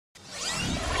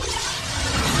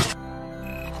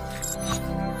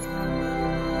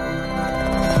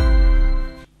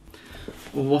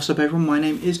What's up everyone, my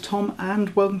name is Tom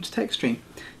and welcome to TechStream.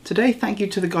 Today, thank you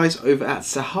to the guys over at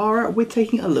Sahara, we're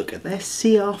taking a look at their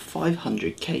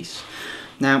CR500 case.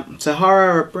 Now,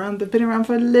 Sahara are a brand that have been around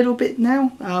for a little bit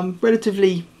now,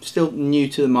 relatively still new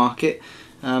to the market.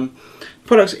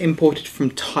 Products imported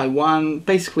from Taiwan.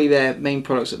 Basically their main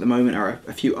products at the moment are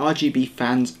a few RGB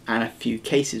fans and a few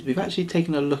cases. We've actually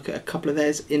taken a look at a couple of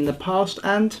theirs in the past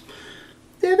and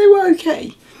yeah, they were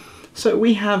okay. So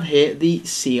we have here the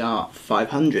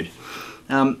CR500.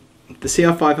 The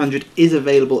CR500 is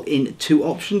available in two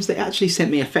options. They actually sent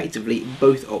me effectively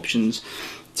both options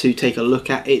to take a look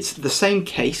at. It's the same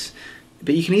case,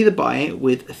 but you can either buy it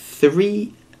with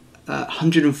three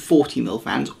 140mm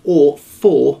fans or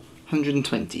four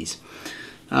 120s.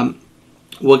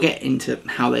 We'll get into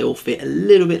how they all fit a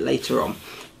little bit later on,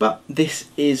 but this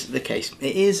is the case.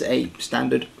 It is a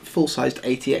standard full-sized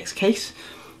ATX case,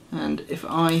 and if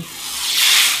I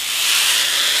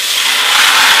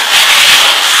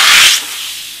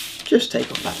just take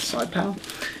off that side panel,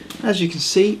 as you can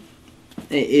see,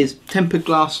 it is tempered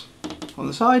glass on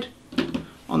the side,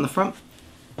 on the front,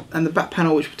 and the back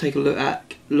panel, which we'll take a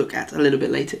look at a little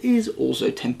bit later, is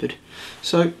also tempered.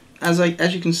 So as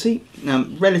you can see,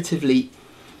 relatively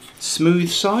smooth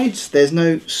sides. There's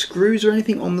no screws or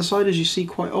anything on the side, as you see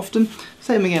quite often.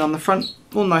 Same again on the front,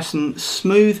 all nice and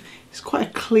smooth. It's quite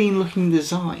a clean looking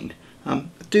design. I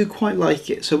do quite like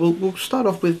it. So we'll start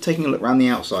off with taking a look around the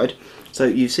outside. So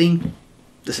you've seen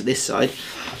this side.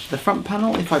 The front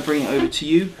panel, if I bring it over to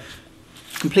you,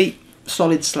 complete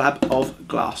solid slab of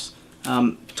glass.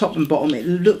 Top and bottom, it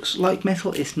looks like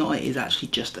metal. It's not, it is actually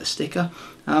just a sticker.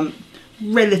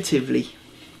 Relatively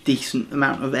decent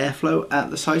amount of airflow at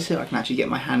the sides here. I can actually get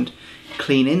my hand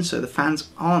clean in, so the fans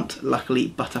aren't luckily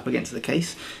butt up against the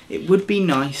case. It would be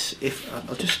nice if,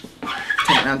 I'll just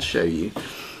turn it around to show you.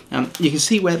 You can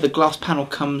see where the glass panel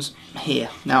comes here.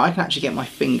 Now I can actually get my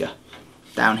finger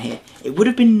down here. It would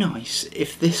have been nice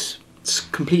if this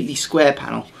completely square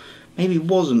panel maybe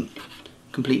wasn't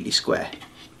completely square,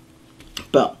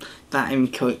 but that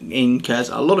incurs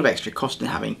a lot of extra cost in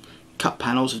having cut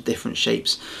panels of different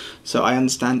shapes. So I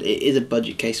understand it is a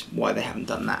budget case why they haven't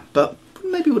done that, but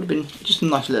maybe it would have been just a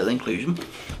nice little inclusion.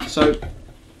 So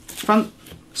front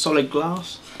solid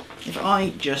glass. If I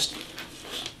just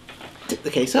tip the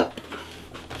case up,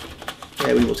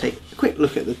 there we will take a quick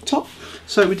look at the top.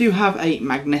 So we do have a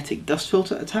magnetic dust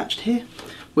filter attached here,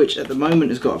 which at the moment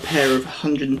has got a pair of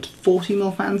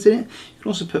 140mm fans in it. You can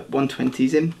also put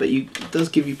 120s in, but it does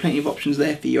give you plenty of options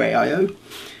there for your AIO.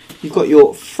 You've got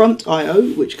your front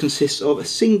I/O, which consists of a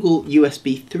single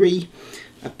USB 3,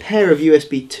 a pair of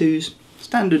USB 2s,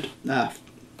 standard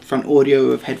front audio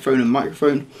of headphone and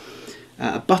microphone,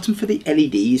 a button for the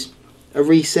LEDs, a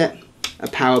reset, a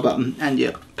power button, and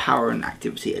your power and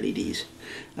activity LEDs.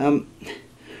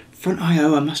 Front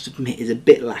I/O, I must admit, is a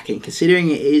bit lacking, considering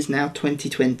it is now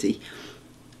 2020.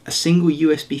 A single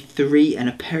USB 3 and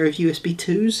a pair of USB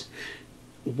 2s?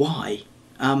 Why?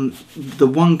 The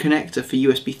one connector for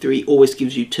USB 3 always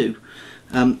gives you two.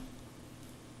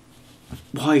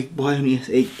 Why only?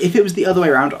 If it was the other way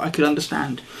around, I could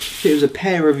understand. If it was a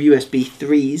pair of USB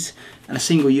 3s and a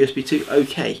single USB 2,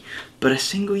 okay. But a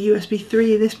single USB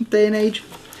 3 in this day and age,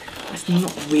 that's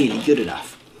not really good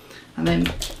enough. And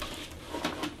then,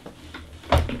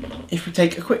 if we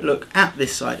take a quick look at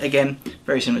this side, again,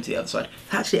 very similar to the other side.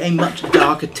 It's actually a much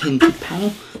darker tinted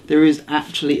panel. There is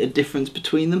actually a difference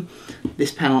between them.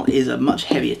 This panel is a much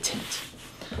heavier tint.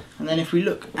 And then if we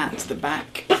look at the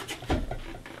back,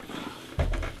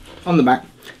 on the back,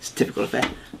 it's a typical affair.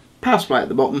 Power supply at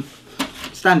the bottom,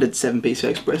 standard 7-piece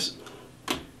express,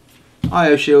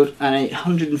 I/O shield, and a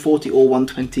 140 or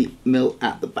 120mm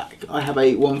at the back. I have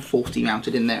a 140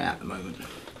 mounted in there at the moment.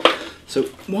 So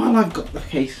while I've got the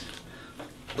case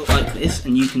like this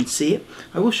and you can see it,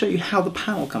 I will show you how the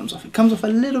panel comes off. It comes off a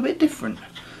little bit different.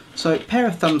 So a pair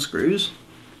of thumb screws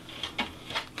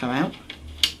come out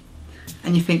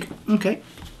and you think, okay,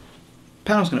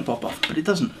 panel's going to pop off, but it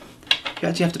doesn't. You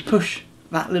actually have to push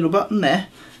that little button there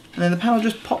and then the panel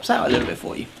just pops out a little bit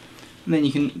for you. And then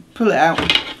you can pull it out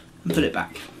and put it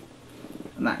back.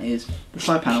 And that is the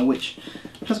side panel, which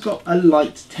has got a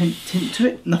light tint to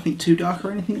it, nothing too dark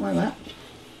or anything like that.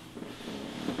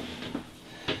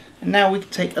 And now we can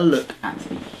take a look at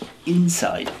the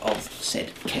inside of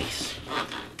said case.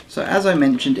 So as I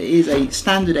mentioned, it is a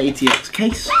standard ATX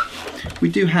case. We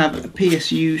do have a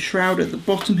PSU shroud at the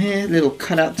bottom here, a little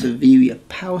cutout to view your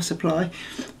power supply.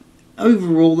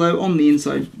 Overall though, on the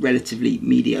inside, relatively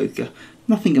mediocre.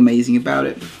 Nothing amazing about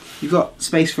it. You've got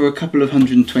space for a couple of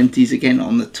 120s again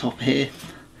on the top here.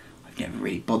 I've never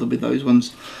really bothered with those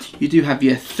ones. You do have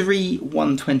your 3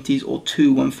 120s or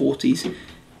 2 140s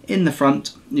in the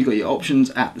front. You've got your options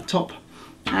at the top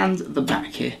and the back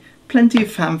here. Plenty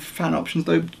of fan options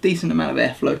though, decent amount of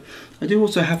airflow. I do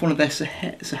also have one of their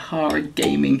Sahara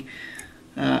gaming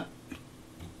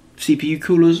CPU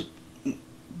coolers.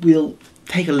 We'll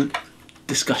take a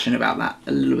discussion about that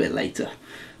a little bit later.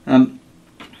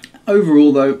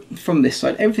 Overall though, from this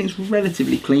side, everything's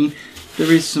relatively clean.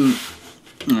 There is some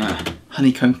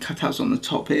honeycomb cutouts on the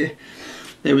top here.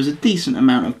 There was a decent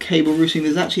amount of cable routing.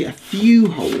 There's actually a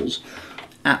few holes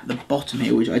at the bottom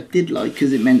here, which I did like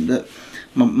because it meant that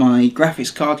my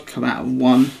graphics card could come out of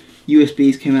one,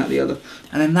 USBs came out the other,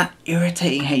 and then that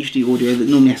irritating HD audio that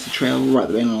normally has to trail right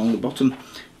the way along the bottom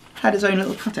had its own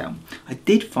little cutout. I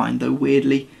did find though,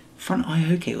 weirdly, front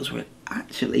I/O cables were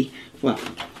actually, well,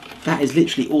 that is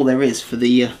literally all there is for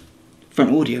the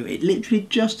front audio. It literally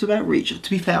just about reached. To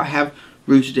be fair, I have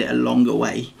routed it a longer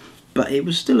way, but it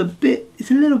was still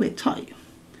it's a little bit tight.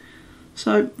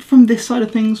 So from this side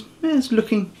of things, it's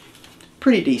looking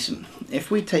pretty decent. If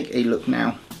we take a look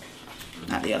now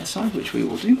at the other side, which we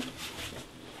will do.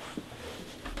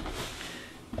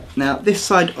 Now this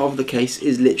side of the case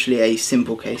is literally a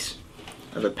simple case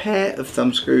of a pair of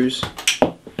thumb screws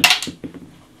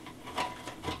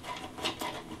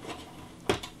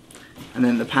and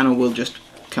then the panel will just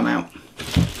come out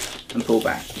and pull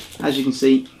back. As you can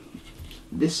see,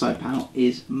 this side panel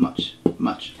is much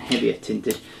heavier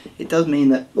tinted. It does mean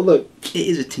that, although it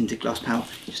is a tinted glass panel,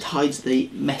 it just hides the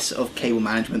mess of cable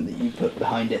management that you put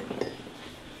behind it.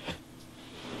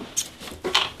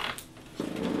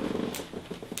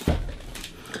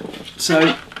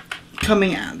 So,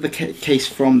 coming at the case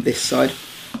from this side,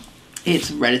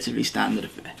 it's relatively standard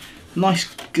affair.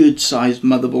 Nice, good sized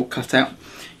motherboard cutout.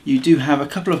 You do have a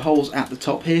couple of holes at the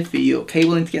top here for your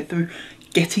cabling to get through.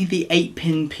 Getting the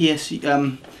 8-pin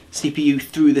CPU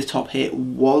through the top here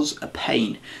was a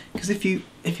pain, because if you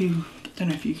I don't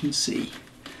know if you can see,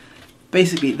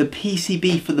 basically the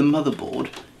PCB for the motherboard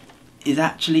is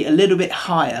actually a little bit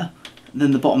higher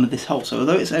than the bottom of this hole. So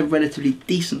although it's a relatively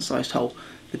decent sized hole,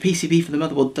 the PCB for the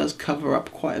motherboard does cover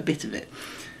up quite a bit of it.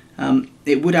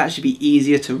 It would actually be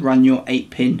easier to run your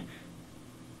 8-pin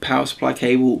power supply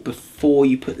cable before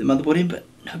you put the motherboard in, but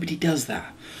nobody does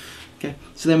that. Okay,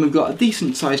 so then we've got a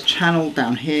decent sized channel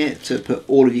down here to put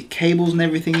all of your cables and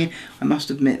everything in. I must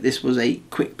admit this was a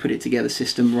quick put it together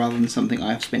system rather than something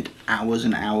I've spent hours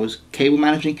and hours cable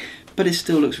managing, but it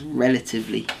still looks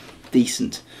relatively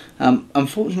decent.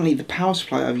 Unfortunately the power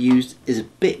supply I've used is a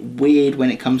bit weird when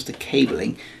it comes to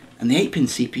cabling, and the 8-pin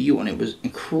CPU on it was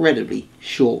incredibly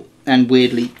short and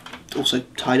weirdly also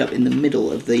tied up in the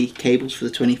middle of the cables for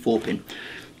the 24-pin.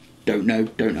 Don't know,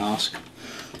 don't ask.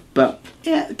 But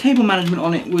yeah, cable management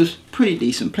on it was pretty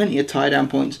decent, plenty of tie down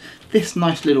points. This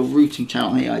nice little routing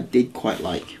channel here I did quite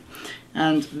like.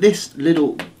 And this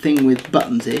little thing with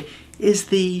buttons here is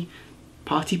the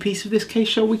party piece of this case,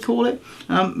 shall we call it.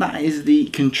 That is the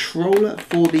controller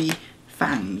for the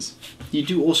fans. You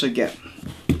do also get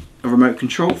a remote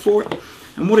control for it.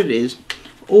 And what it is,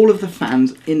 all of the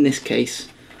fans in this case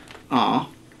are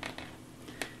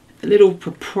a little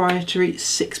proprietary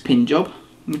 6-pin job,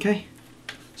 okay?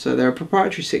 So they're a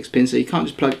proprietary 6-pin, so you can't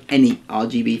just plug any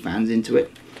RGB fans into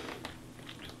it.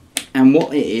 And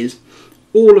what it is,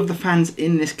 all of the fans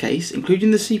in this case,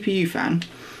 including the CPU fan,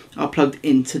 are plugged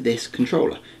into this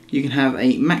controller. You can have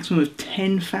a maximum of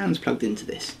 10 fans plugged into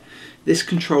this. This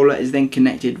controller is then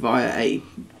connected via a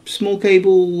small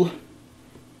cable,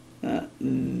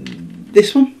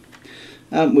 this one,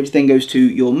 which then goes to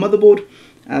your motherboard,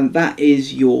 and that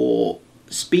is your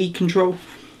speed control.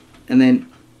 And then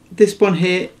this one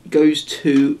here goes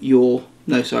to your,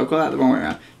 no, sorry, I've got that the wrong way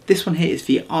around. This one here is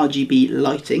for your RGB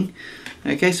lighting.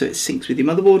 Okay, so it syncs with your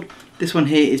motherboard. This one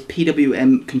here is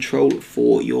PWM control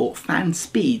for your fan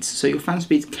speeds. So your fan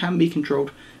speeds can be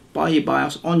controlled by your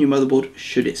BIOS on your motherboard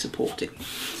should it support it.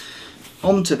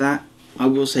 Onto that, I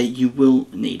will say you will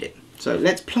need it. So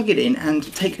let's plug it in and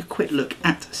take a quick look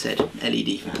at said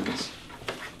LED fans.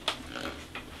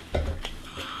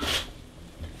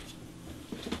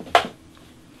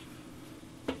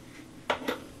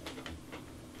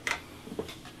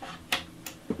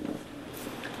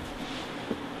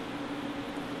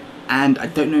 And I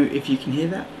don't know if you can hear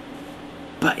that,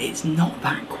 but it's not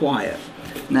that quiet.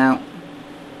 Now,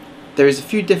 there is a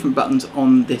few different buttons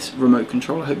on this remote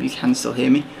control. I hope you can still hear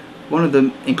me. One of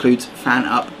them includes fan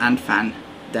up and fan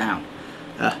down.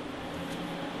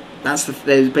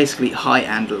 There's basically high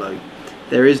and low.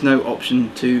 There is no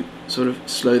option to sort of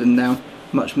slow them down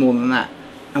much more than that.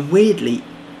 And weirdly,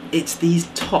 it's these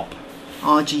top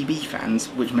RGB fans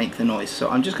which make the noise. So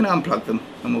I'm just going to unplug them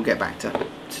and we'll get back to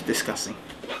discussing.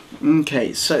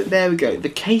 Okay, so there we go. The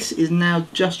case is now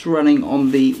just running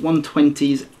on the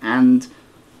 120s and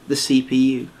the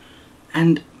CPU,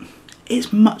 and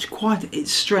it's much quieter.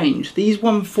 It's strange. These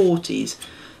 140s,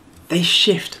 they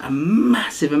shift a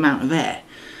massive amount of air,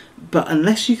 but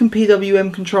unless you can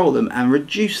PWM control them and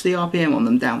reduce the RPM on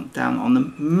them down on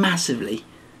them massively,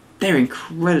 they're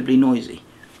incredibly noisy.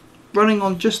 Running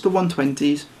on just the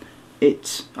 120s,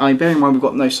 it's, I mean, bearing in mind we've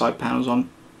got no side panels on,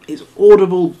 it's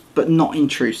audible but not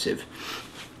intrusive.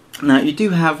 Now you do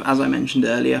have, as I mentioned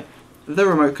earlier, the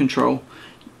remote control.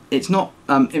 It's not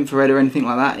infrared or anything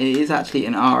like that. It is actually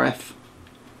an RF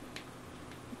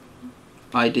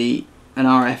ID, an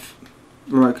RF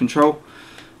remote control,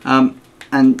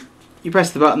 and you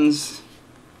press the buttons,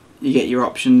 you get your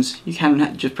options. You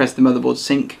can just press the motherboard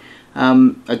sync.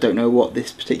 I don't know what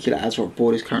this particular ASRock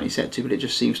board is currently set to, but it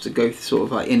just seems to go sort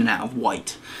of like in and out of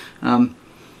white. And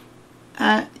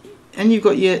you've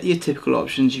got your typical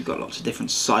options. You've got lots of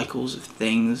different cycles of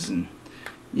things, and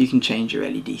you can change your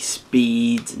LED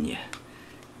speeds, and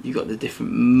you've got the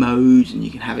different modes, and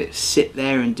you can have it sit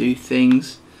there and do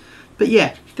things. But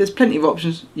yeah, there's plenty of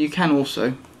options. You can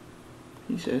also,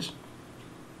 he says,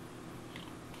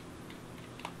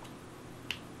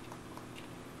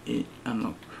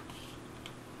 unlock,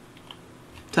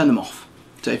 turn them off.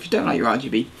 So if you don't like your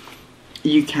RGB,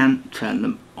 you can turn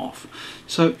them off.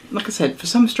 So like I said, for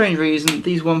some strange reason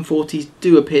these 140s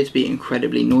do appear to be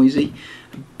incredibly noisy,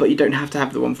 but you don't have to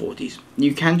have the 140s.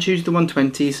 You can choose the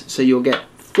 120s, so you'll get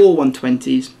 4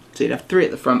 120s, so you'd have 3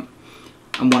 at the front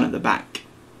and 1 at the back.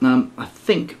 I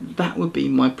think that would be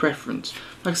my preference.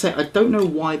 Like I say, I don't know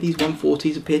why these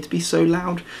 140s appear to be so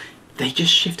loud. They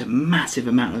just shift a massive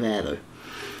amount of air though.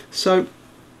 So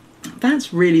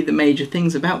that's really the major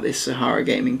things about this Sahara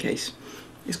gaming case.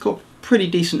 It's got pretty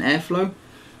decent airflow,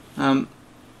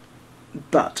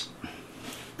 but,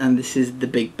 and this is the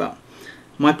big but,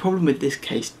 my problem with this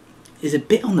case is a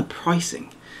bit on the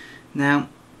pricing. Now,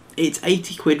 it's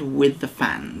 80 quid with the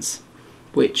fans,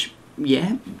 which,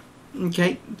 yeah,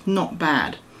 okay, not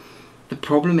bad. The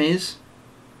problem is,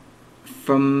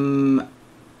 from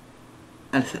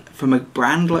a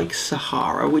brand like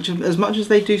Sahara, which as much as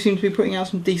they do seem to be putting out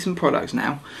some decent products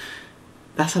now,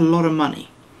 that's a lot of money.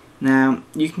 Now,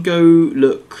 you can go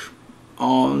look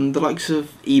on the likes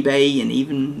of eBay and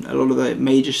even a lot of the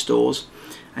major stores,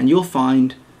 and you'll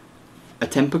find a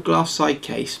tempered glass side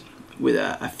case with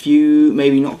a few,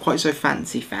 maybe not quite so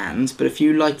fancy fans, but a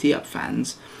few lighty up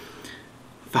fans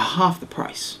for half the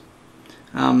price.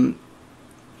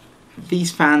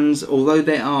 These fans, although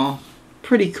they are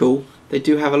pretty cool, they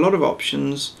do have a lot of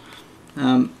options,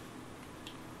 and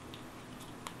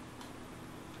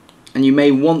you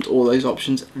may want all those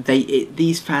options.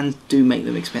 These fans do make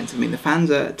them expensive. I mean, the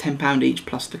fans are £10 each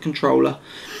plus the controller.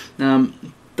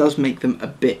 Does make them a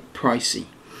bit pricey.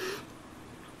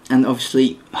 And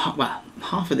obviously, well,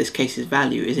 half of this case's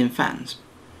value is in fans.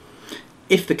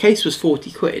 If the case was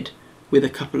 40 quid with a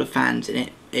couple of fans in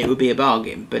it, it would be a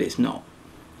bargain, but it's not.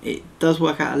 It does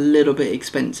work out a little bit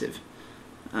expensive.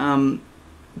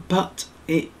 But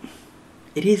it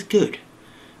is good.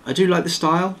 I do like the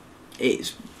style.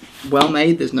 It's well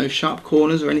made, there's no sharp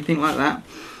corners or anything like that.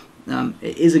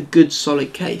 It is a good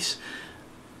solid case.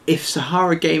 If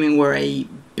Sahara Gaming were a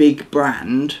big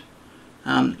brand,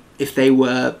 if they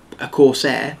were a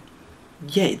Corsair,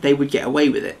 yeah, they would get away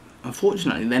with it.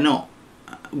 Unfortunately, they're not.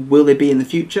 Will they be in the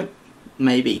future?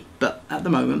 Maybe, but at the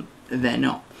moment, they're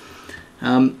not.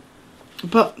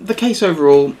 But the case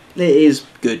overall, it is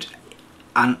good.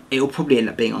 And it'll probably end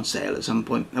up being on sale at some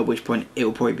point, at which point it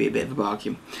will probably be a bit of a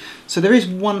bargain. So there is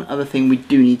one other thing we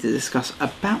do need to discuss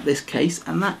about this case,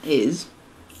 and that is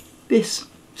this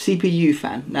CPU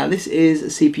fan. Now this is a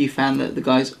CPU fan that the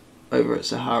guys over at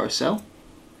Sahara sell.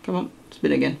 Come on,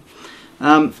 spin again.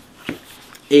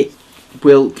 It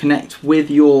will connect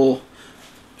with your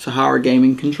Sahara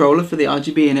gaming controller for the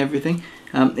RGB and everything.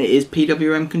 It is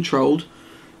PWM controlled.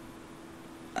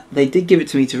 They did give it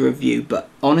to me to review, but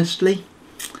honestly,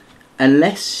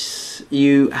 unless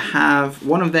you have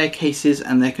one of their cases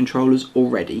and their controllers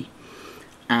already,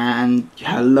 and you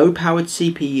have a low powered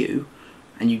CPU,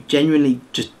 and you genuinely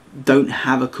just don't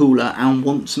have a cooler and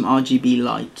want some RGB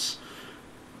lights,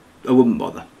 I wouldn't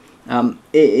bother.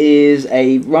 It is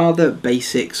a rather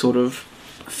basic sort of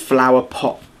flower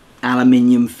pot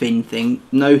aluminium fin thing,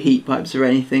 no heat pipes or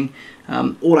anything,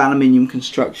 all aluminium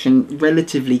construction,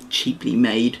 relatively cheaply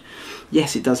made.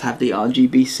 Yes, it does have the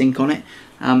RGB sync on it,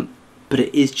 but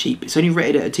it is cheap. It's only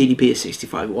rated at a TDP of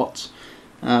 65 watts,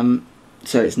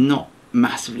 so it's not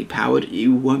massively powered,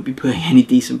 you won't be putting any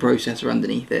decent processor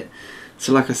underneath it.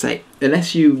 So like I say,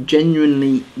 unless you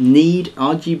genuinely need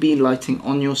RGB lighting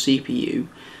on your CPU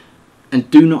and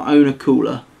do not own a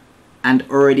cooler and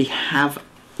already have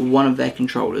one of their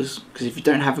controllers, because if you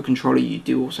don't have a controller you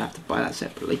do also have to buy that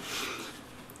separately,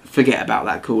 forget about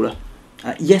that cooler.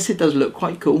 Yes, it does look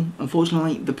quite cool.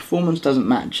 Unfortunately, the performance doesn't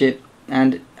match it,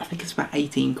 and I think it's about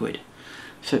 18 quid.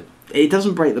 So it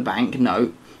doesn't break the bank,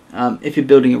 no. If you're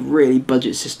building a really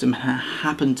budget system,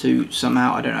 happen to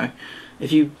somehow, I don't know,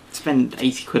 if you spend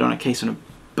 80 quid on a case on a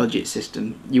budget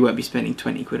system, you won't be spending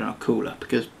 20 quid on a cooler,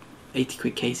 because 80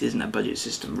 quid case isn't a budget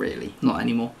system really, not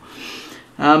anymore.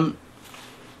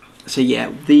 So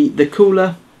yeah, the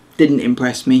cooler didn't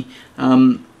impress me.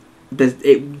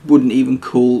 It wouldn't even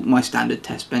cool my standard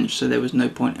test bench, so there was no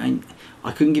point.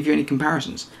 I couldn't give you any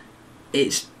comparisons.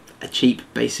 It's a cheap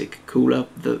basic cooler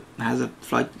that has a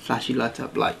flashy light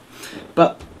up light.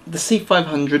 But the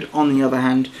C500 on the other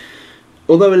hand,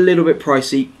 although a little bit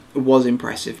pricey, was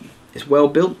impressive. It's well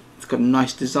built, it's got a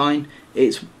nice design,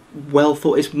 it's well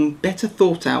thought, it's better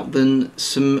thought out than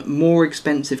some more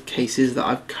expensive cases that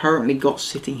I've currently got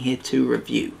sitting here to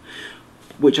review,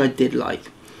 which I did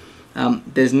like.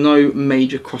 There's no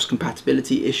major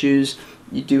cross-compatibility issues.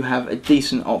 You do have a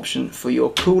decent option for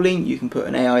your cooling. You can put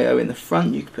an AIO in the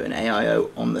front, you can put an AIO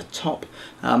on the top.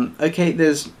 Okay, there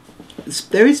is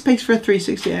space for a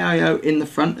 360 AIO in the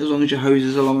front as long as your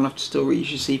hoses are long enough to still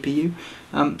reach your CPU.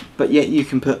 But yet you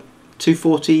can put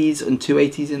 240s and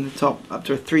 280s in the top, up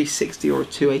to a 360 or a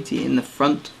 280 in the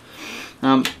front.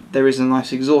 There is a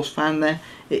nice exhaust fan there.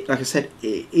 Like I said,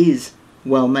 it is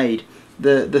well made.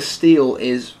 The steel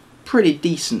is pretty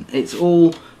decent. It's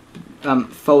all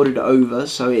folded over,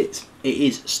 so it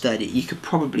is sturdy. You could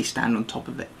probably stand on top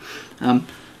of it.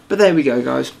 But there we go,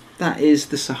 guys. That is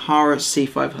the Sahara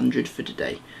C500 for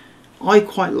today. I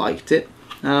quite liked it.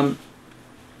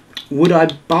 Would I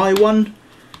buy one?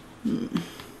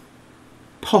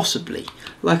 Possibly.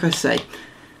 Like I say,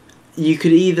 you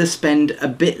could either spend a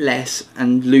bit less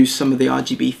and lose some of the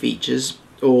RGB features,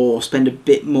 or spend a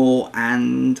bit more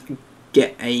and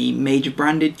get a major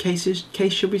branded case,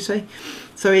 should we say.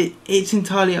 So it's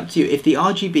entirely up to you. If the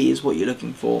RGB is what you're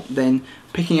looking for, then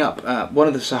picking up one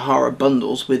of the Sahara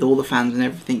bundles with all the fans and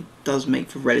everything does make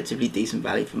for relatively decent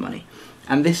value for money.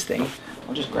 And this thing,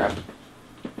 I'll just grab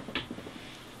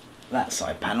that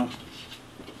side panel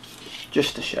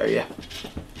just to show you.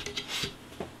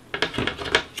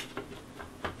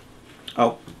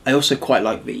 Oh, I also quite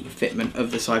like the fitment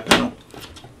of the side panel.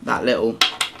 That little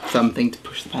thumb thing to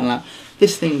push the panel out.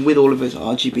 This thing with all of those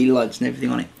RGB lights and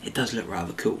everything on it, it does look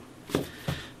rather cool.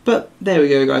 But there we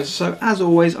go, guys. So as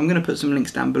always, I'm going to put some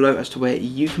links down below as to where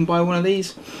you can buy one of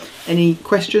these. Any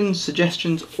questions,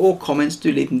 suggestions or comments,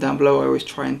 do leave them down below. I always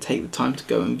try and take the time to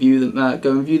go and view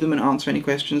them, and answer any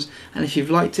questions. And if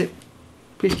you've liked it,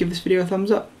 please give this video a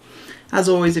thumbs up. As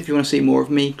always, if you want to see more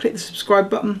of me, click the subscribe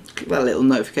button, click that little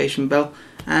notification bell,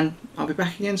 and I'll be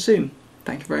back again soon.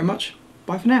 Thank you very much.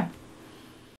 Bye for now.